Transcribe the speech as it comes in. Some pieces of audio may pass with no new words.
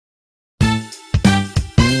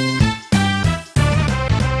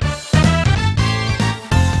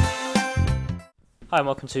Hi and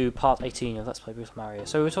welcome to part 18 of Let's Play Brutal Mario.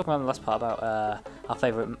 So we were talking about in the last part about our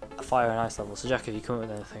favourite fire and ice levels. So Jack, have you come up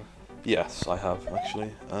with anything? Yes, I have actually,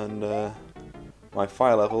 and my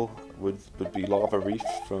fire level would be Lava Reef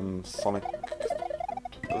from Sonic.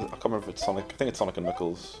 I can't remember if it's Sonic. I think it's Sonic and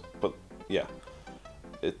Knuckles, but yeah,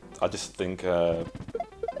 I just think it's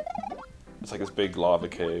like this big lava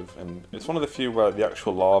cave, and it's one of the few where the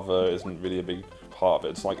actual lava isn't really a big part of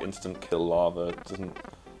it. It's like instant kill lava. It doesn't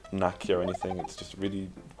knack you or anything. It's just a really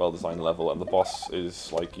well designed level, and the boss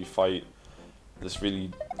is like you fight this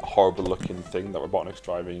really horrible looking thing that Robotnik's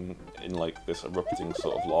driving in like this erupting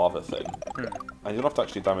sort of lava thing. And you don't have to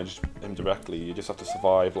actually damage him directly, you just have to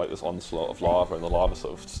survive like this onslaught of lava, and the lava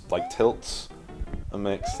sort of like tilts and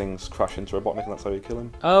makes things crash into Robotnik, and that's how you kill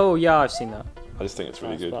him. Oh yeah, I've seen that. I just think it's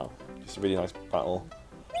really good. Well. Just a really nice battle.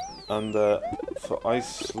 And for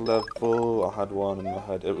ice level, I had one in my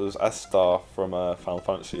head. It was S-Star from Final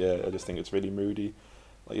Fantasy. Yeah, I just think it's really moody.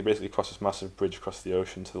 Like you basically cross this massive bridge across the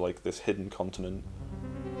ocean to like this hidden continent,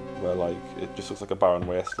 where like it just looks like a barren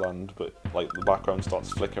wasteland, but like the background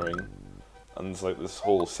starts flickering, and there's like this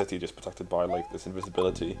whole city just protected by like this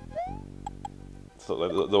invisibility. So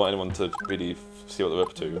like, they don't want anyone to really see what they're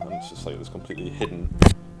up to, and it's just like this completely hidden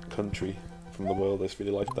country from the world. I just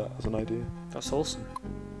really like that as an idea. That's awesome.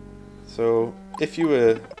 So, if you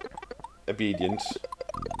were obedient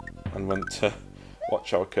and went to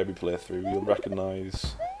watch our Kirby playthrough, you'll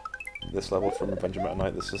recognise this level from Adventure Meta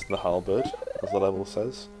Knight. This is the Halberd, as the level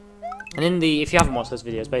says. And if you haven't watched those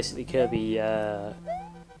videos, basically Kirby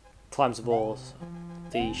climbs aboard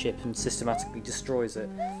the ship and systematically destroys it,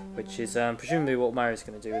 which is presumably what Mario's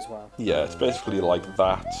going to do as well. Yeah, it's basically like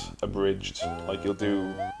that, abridged. Like you'll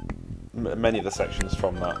do many of the sections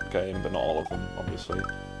from that game, but not all of them, obviously.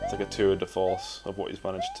 It's like a tour de force of what he's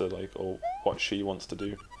managed to, like, or what she wants to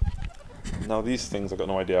do. Now these things I've got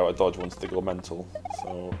no idea how to dodge once they go mental,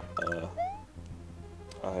 so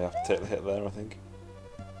I have to take the hit there, I think.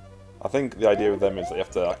 I think the idea with them is that you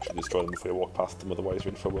have to actually destroy them before you walk past them, otherwise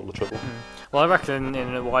you're in for a world of trouble. Well, I reckon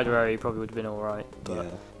in a wider area you probably would have been alright, but yeah.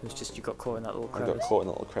 It was just you got caught in that little I crevice. got caught in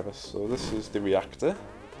that little crevice. So this is the reactor,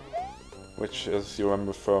 which, as you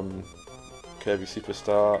remember from Kirby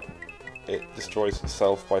Superstar, it destroys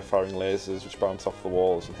itself by firing lasers which bounce off the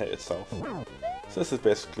walls and hit itself. So this is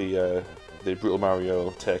basically the Brutal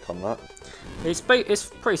Mario take on that. It's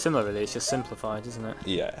pretty similar really, it's just simplified, isn't it?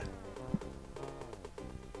 Yeah.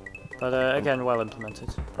 But again, well implemented.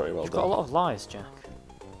 Very well You've done. got a lot of lies, Jack.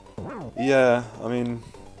 Yeah, I mean,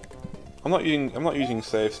 I'm not using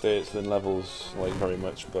save states in levels like very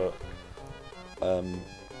much, but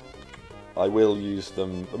I will use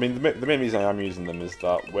them. I mean, the main reason I am using them is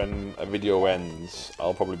that when a video ends,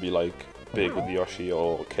 I'll probably be like big with the Yoshi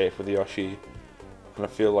or cave with the Yoshi, and I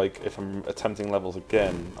feel like if I'm attempting levels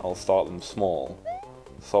again, I'll start them small.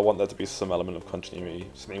 So I want there to be some element of continuity,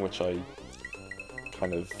 something which I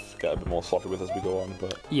kind of get a bit more sloppy with as we go on.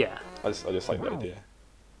 But Yeah. I just like the idea.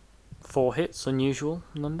 4 hits, unusual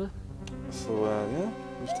number. So yeah,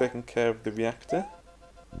 we've taken care of the reactor.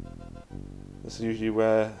 This is usually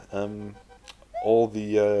where all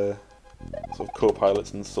the sort of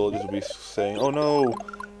co-pilots and soldiers will be saying, "Oh no,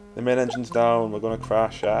 the main engine's down, we're going to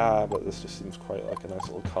crash, ah," but this just seems quite like a nice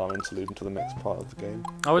little calm interlude into the next part of the game.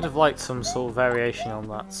 I would have liked some sort of variation on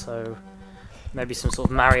that, so maybe some sort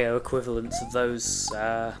of Mario equivalents of those,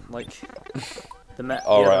 like the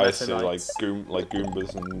Oh right, I Meta see, Knights. like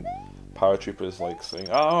Goombas and paratroopers like saying,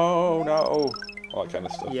 "Oh no," all that kind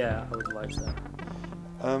of stuff. Yeah, I would have liked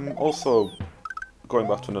that. Also, going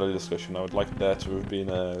back to another discussion, I would like there to have been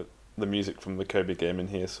the music from the Kirby game in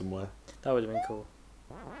here somewhere. That would have been cool.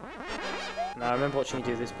 Now, I remember watching you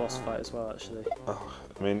do this boss fight as well, actually. Oh,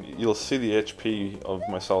 I mean, you'll see the HP of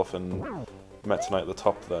myself and Meta Knight at the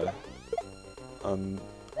top there, and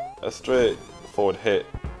a straightforward hit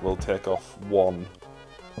will take off 1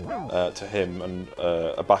 to him, and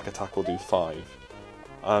a back attack will do 5.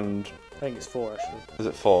 And I think it's 4, actually. is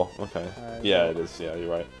it 4? Okay. Yeah, it is. Yeah, you're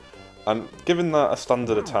right. And given that a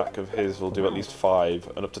standard attack of his will do at least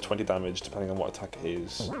 5 and up to 20 damage, depending on what attack it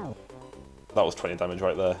is, that was 20 damage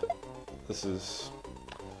right there. This is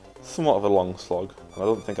somewhat of a long slog, and I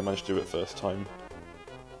don't think I managed to do it first time.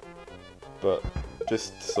 But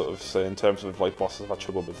just to sort of say, in terms of like bosses I've had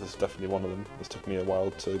trouble with, this is definitely one of them. This took me a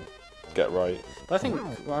while to get right. But I think,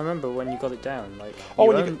 I remember when you got it down, like,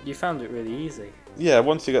 Oh, you found it really easy. Yeah,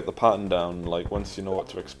 once you get the pattern down, like once you know what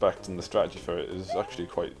to expect, and the strategy for it is actually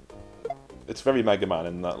quite... It's very Mega Man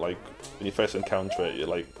in that, like, when you first encounter it, you're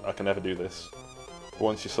like, I can never do this. But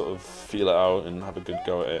once you sort of feel it out and have a good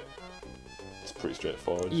go at it, it's pretty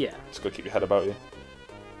straightforward. Yeah. Just gotta keep your head about you.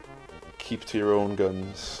 Keep to your own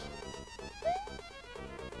guns.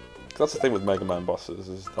 that's the thing with Mega Man bosses,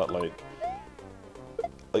 is that like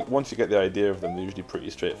once you get the idea of them, they're usually pretty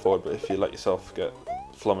straightforward, but if you let yourself get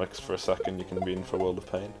flummoxed for a second, you can be in for a world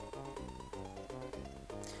of pain.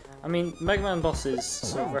 I mean, Mega Man bosses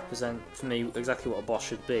sort of represent, for me, exactly what a boss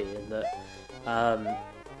should be, in that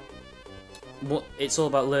it's all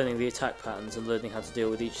about learning the attack patterns and learning how to deal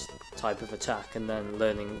with each type of attack, and then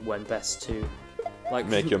learning when best to... Like,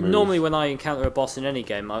 make your move. Normally when I encounter a boss in any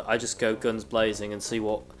game, I just go guns blazing and see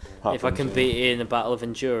what... if I can beat it in a battle of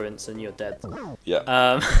endurance, and you're dead.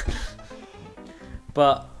 Yeah.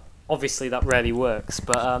 But obviously that rarely works.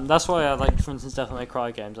 But that's why I like, for instance, Devil May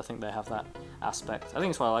Cry games. I think they have that aspect. I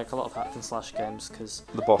think it's why I like a lot of hack and slash games, because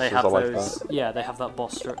the bosses they have are those. like that. Yeah, they have that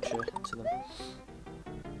boss structure to them.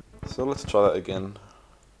 So let's try that again.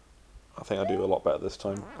 I think I do a lot better this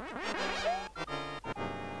time.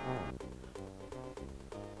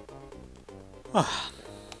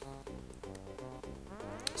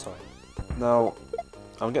 Sorry. Now,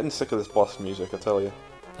 I'm getting sick of this boss music, I tell you.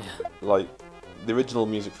 Yeah. Like, the original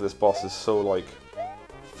music for this boss is so, like,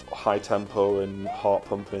 high tempo and heart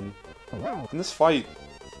pumping. And this fight,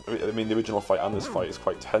 I mean, the original fight and this fight is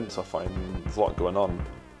quite tense, I find. There's a lot going on.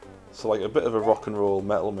 So, like, a bit of a rock and roll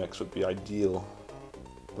metal mix would be ideal.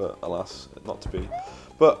 But, alas, not to be.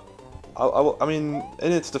 But, I mean,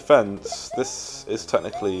 in its defense, this is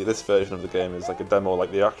technically, this version of the game is like a demo.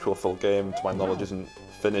 Like, the actual full game, to my knowledge, isn't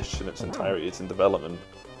finished in its entirety, it's in development.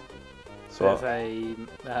 So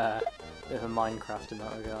Bit of a Minecraft in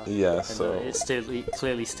that regard. Yeah, so... it's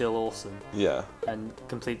clearly still awesome. Yeah. And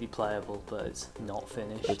completely playable, but it's not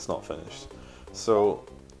finished. It's not finished. So,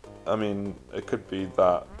 I mean, it could be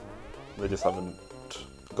that they just haven't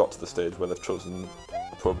got to the stage where they've chosen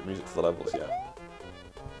appropriate music for the levels yet.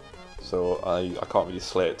 So I can't really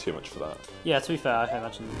slay it too much for that. Yeah, to be fair, I can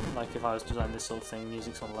imagine, like, if I was designing this sort of thing,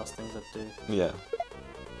 music's one of the last things I'd do. Yeah.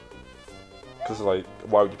 Because, like,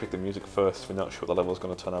 why would you pick the music first if you're not sure what the level's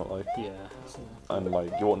going to turn out like? Yeah. And,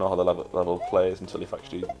 like, you won't know how the level plays until you've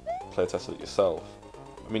actually play tested it yourself.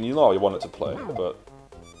 I mean, you know how you want it to play, but,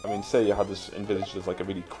 I mean, say you had this envisaged as, like, a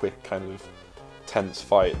really quick kind of tense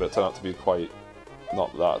fight, but it turned out to be quite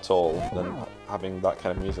not that at all, then having that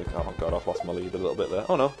kind of music, oh god, I've lost my lead a little bit there.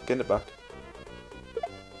 Oh no, getting it back.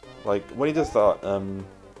 Like, when he does that,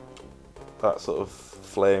 that sort of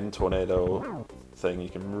flame tornado thing, you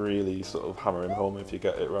can really sort of hammer him home if you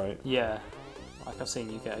get it right. Yeah, like I've seen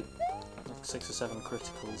you get like 6 or 7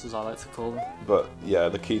 criticals, as I like to call them. But yeah,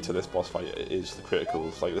 the key to this boss fight is the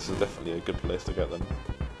criticals. Like, this is definitely a good place to get them,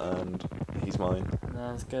 and he's mine. And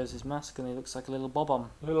there goes his mask, and he looks like a little bob-omb.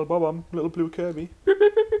 Little bob-omb, little blue Kirby.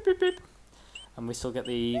 And we still get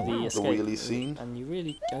the escape. The wheelie scene. And you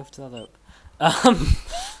really go to that up.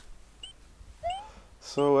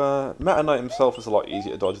 So, Meta Knight himself is a lot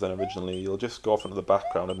easier to dodge than originally. You'll just go off into the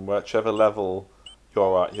background, and whichever level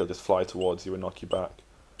you're at, he'll just fly towards you and knock you back.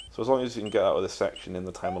 So as long as you can get out of this section in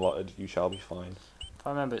the time allotted, you shall be fine. If I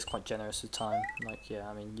remember, it's quite generous with time. Like, yeah,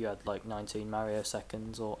 I mean, you had like 19 Mario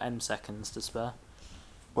seconds, or M seconds to spare.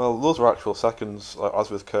 Well, those were actual seconds. Like, as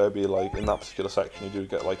with Kirby, like, in that particular section you do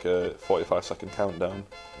get like a 45-second countdown.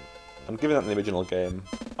 And given that in the original game,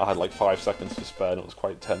 I had like 5 seconds to spare, and it was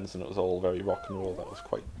quite tense, and it was all very rock and roll. That was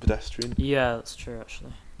quite pedestrian. Yeah, that's true,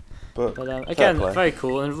 actually. But again, very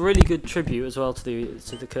cool, and really good tribute as well to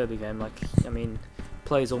the Kirby game. Like, I mean,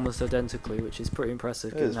 plays almost identically, which is pretty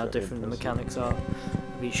impressive given how different the mechanics are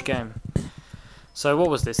of each game. So what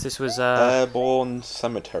was this? This was Airborne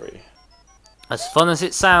Cemetery. As fun as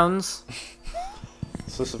it sounds.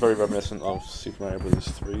 So this is very reminiscent of Super Mario Bros.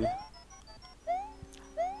 3.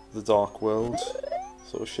 The Dark World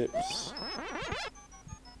sort of ships.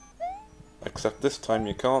 Except this time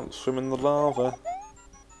you can't swim in the lava.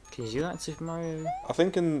 Can you do that in Super Mario? I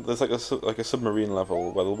think there's like a submarine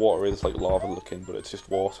level where the water is like lava looking, but it's just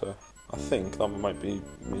water. I think that might be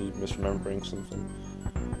me misremembering something.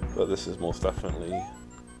 But this is most definitely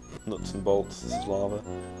nuts and bolts. This is lava.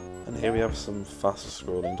 And here we have some fast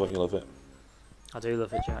scrolling. Don't you love it? I do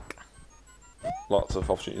love it, Jack. Lots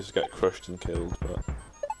of opportunities to get crushed and killed, but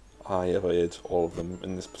I evaded all of them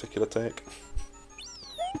in this particular take.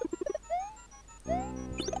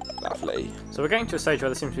 Lovely. So we're getting to a stage where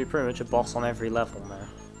there seems to be pretty much a boss on every level now.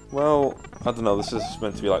 Well, I don't know, this is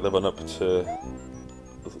meant to be like the run up to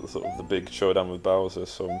sort of the big showdown with Bowser,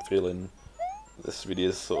 so I'm feeling this really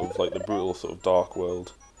is sort of like the brutal sort of dark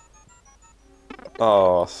world.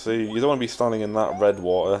 Oh, see, you don't want to be standing in that red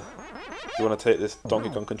water. You want to take this Donkey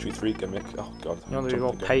Kong Country 3 gimmick. Oh god. You want to be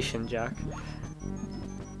more patient, Jack.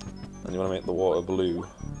 And you want to make the water blue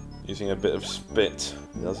using a bit of spit,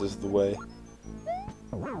 as is the way.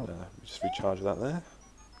 Just recharge that there.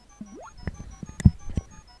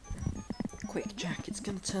 Quick, Jack, it's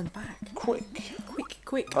gonna turn back. Quick.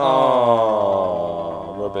 Quick.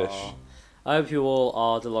 Oh, rubbish. I hope you all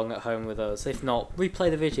are along at home with us. If not,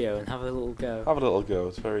 replay the video and have a little go. Have a little go.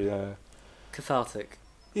 It's very Cathartic.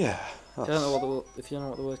 yeah. If you don't know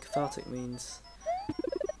what the word cathartic means,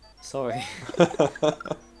 sorry.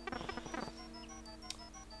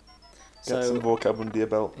 Get some vocab under your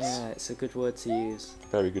belts. Yeah, it's a good word to use.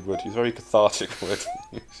 Very good word to use. Very cathartic word to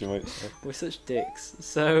use, you might say. We're such dicks.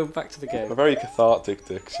 So, back to the game. A very cathartic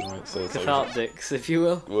dicks, you might say. Cathartics, if you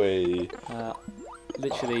will. Way.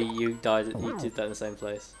 Literally, you did that in the same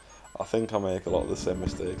place. I think I make a lot of the same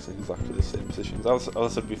mistakes in exactly the same positions. As I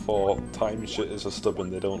said before, timeshitters are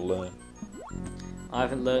stubborn, they don't learn. I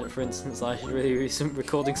haven't learned, for instance, I should really be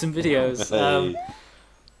recording some videos. Hey.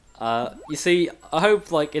 You see, I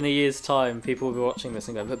hope like in a year's time people will be watching this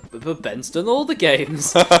and go, but Ben's done all the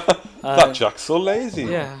games. That Jack's so lazy.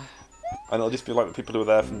 Yeah. And it'll just be like the people who were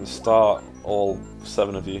there from the start, all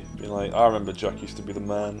 7 of you, being like, I remember Jack used to be the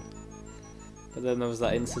man. But then there was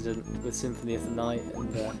that incident with Symphony of the Night,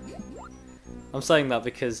 and I'm saying that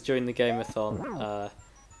because during the game-a-thon,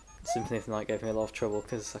 Symphony of the Night gave me a lot of trouble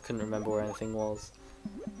because I couldn't remember where anything was.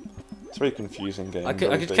 It's a very confusing game. I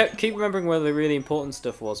could keep remembering where the really important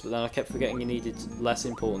stuff was, but then I kept forgetting you needed less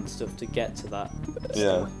important stuff to get to that.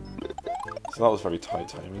 Yeah. So that was very tight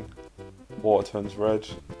timing. Water turns red,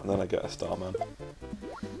 and then I get a Starman.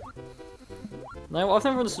 No, I've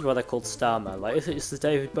never understood why they're called Starman. Like, is it just the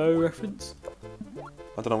David Bowie reference?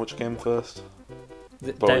 I don't know which came first.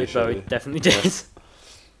 David Bowie definitely did.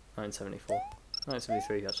 1974.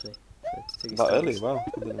 1973, actually. That early? Wow,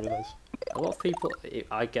 I didn't realise. A lot of people...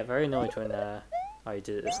 I get very annoyed when... I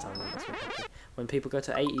did it this time. When people go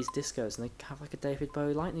to 80s discos and they have like a David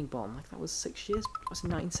Bowie lightning bomb. Like, that was 6 years... That was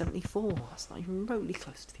in 1974. That's not even remotely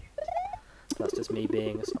close to the end. That's just me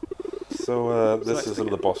being a... So this is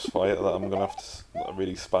another boss fight that I'm going to have to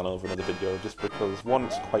really span over another video, just because 1,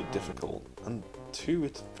 it's quite difficult, and 2,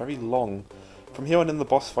 it's very long. From here on in, the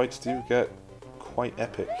boss fights do get quite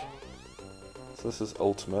epic. So this is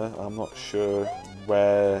Ultima. I'm not sure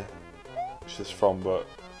where she's from, but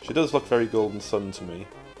she does look very Golden Sun to me.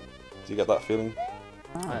 Do you get that feeling?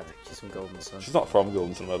 I don't think she's from Golden Sun. She's not from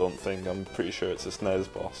Golden Sun, I don't think. I'm pretty sure it's a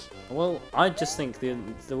SNES boss. Well, I just think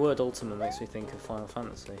the word Ultima makes me think of Final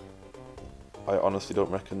Fantasy. I honestly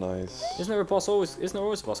don't recognise. Isn't there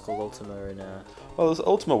always a boss called Ultima in? Well, there's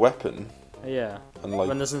Ultima Weapon. Yeah. And like.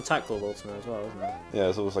 When there's an attack called Ultima as well, isn't there? Yeah,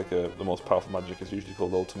 it's always like the most powerful magic is usually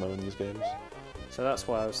called Ultima in these games. So that's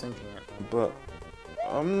why I was thinking it. But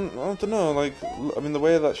I don't know. Like, I mean, the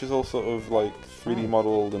way that she's all sort of like 3D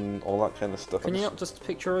modelled and all that kind of stuff. Can you not just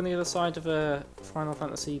picture her on the other side of a Final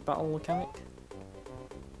Fantasy battle mechanic?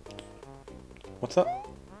 What's that?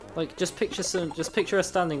 Like, just picture her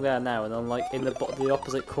standing there now, and then like in the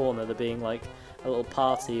opposite corner, there being like a little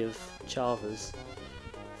party of Chavas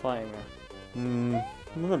fighting her.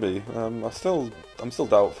 Maybe. I'm still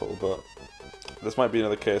doubtful, but this might be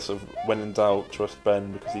another case of when in doubt, trust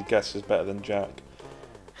Ben, because he guesses better than Jack.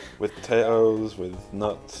 With potatoes, with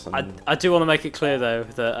nuts. And... I do want to make it clear though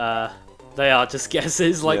that they are just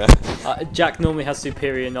guesses. Like Jack normally has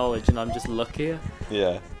superior knowledge, and I'm just luckier.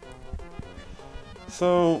 Yeah.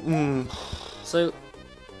 So, So,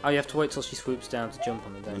 you have to wait till she swoops down to jump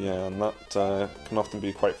on it, don't you? Yeah, and that can often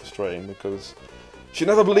be quite frustrating because she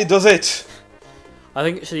never bloody does it! I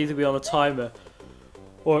think it should either be on a timer,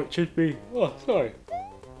 or it should be... Oh, sorry.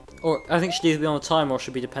 Or, I think it should either be on a timer or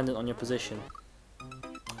should be dependent on your position.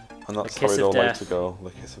 And that's how we'd all like to go,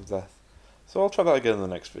 the kiss of death. So I'll try that again in the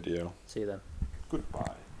next video. See you then.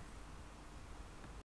 Goodbye.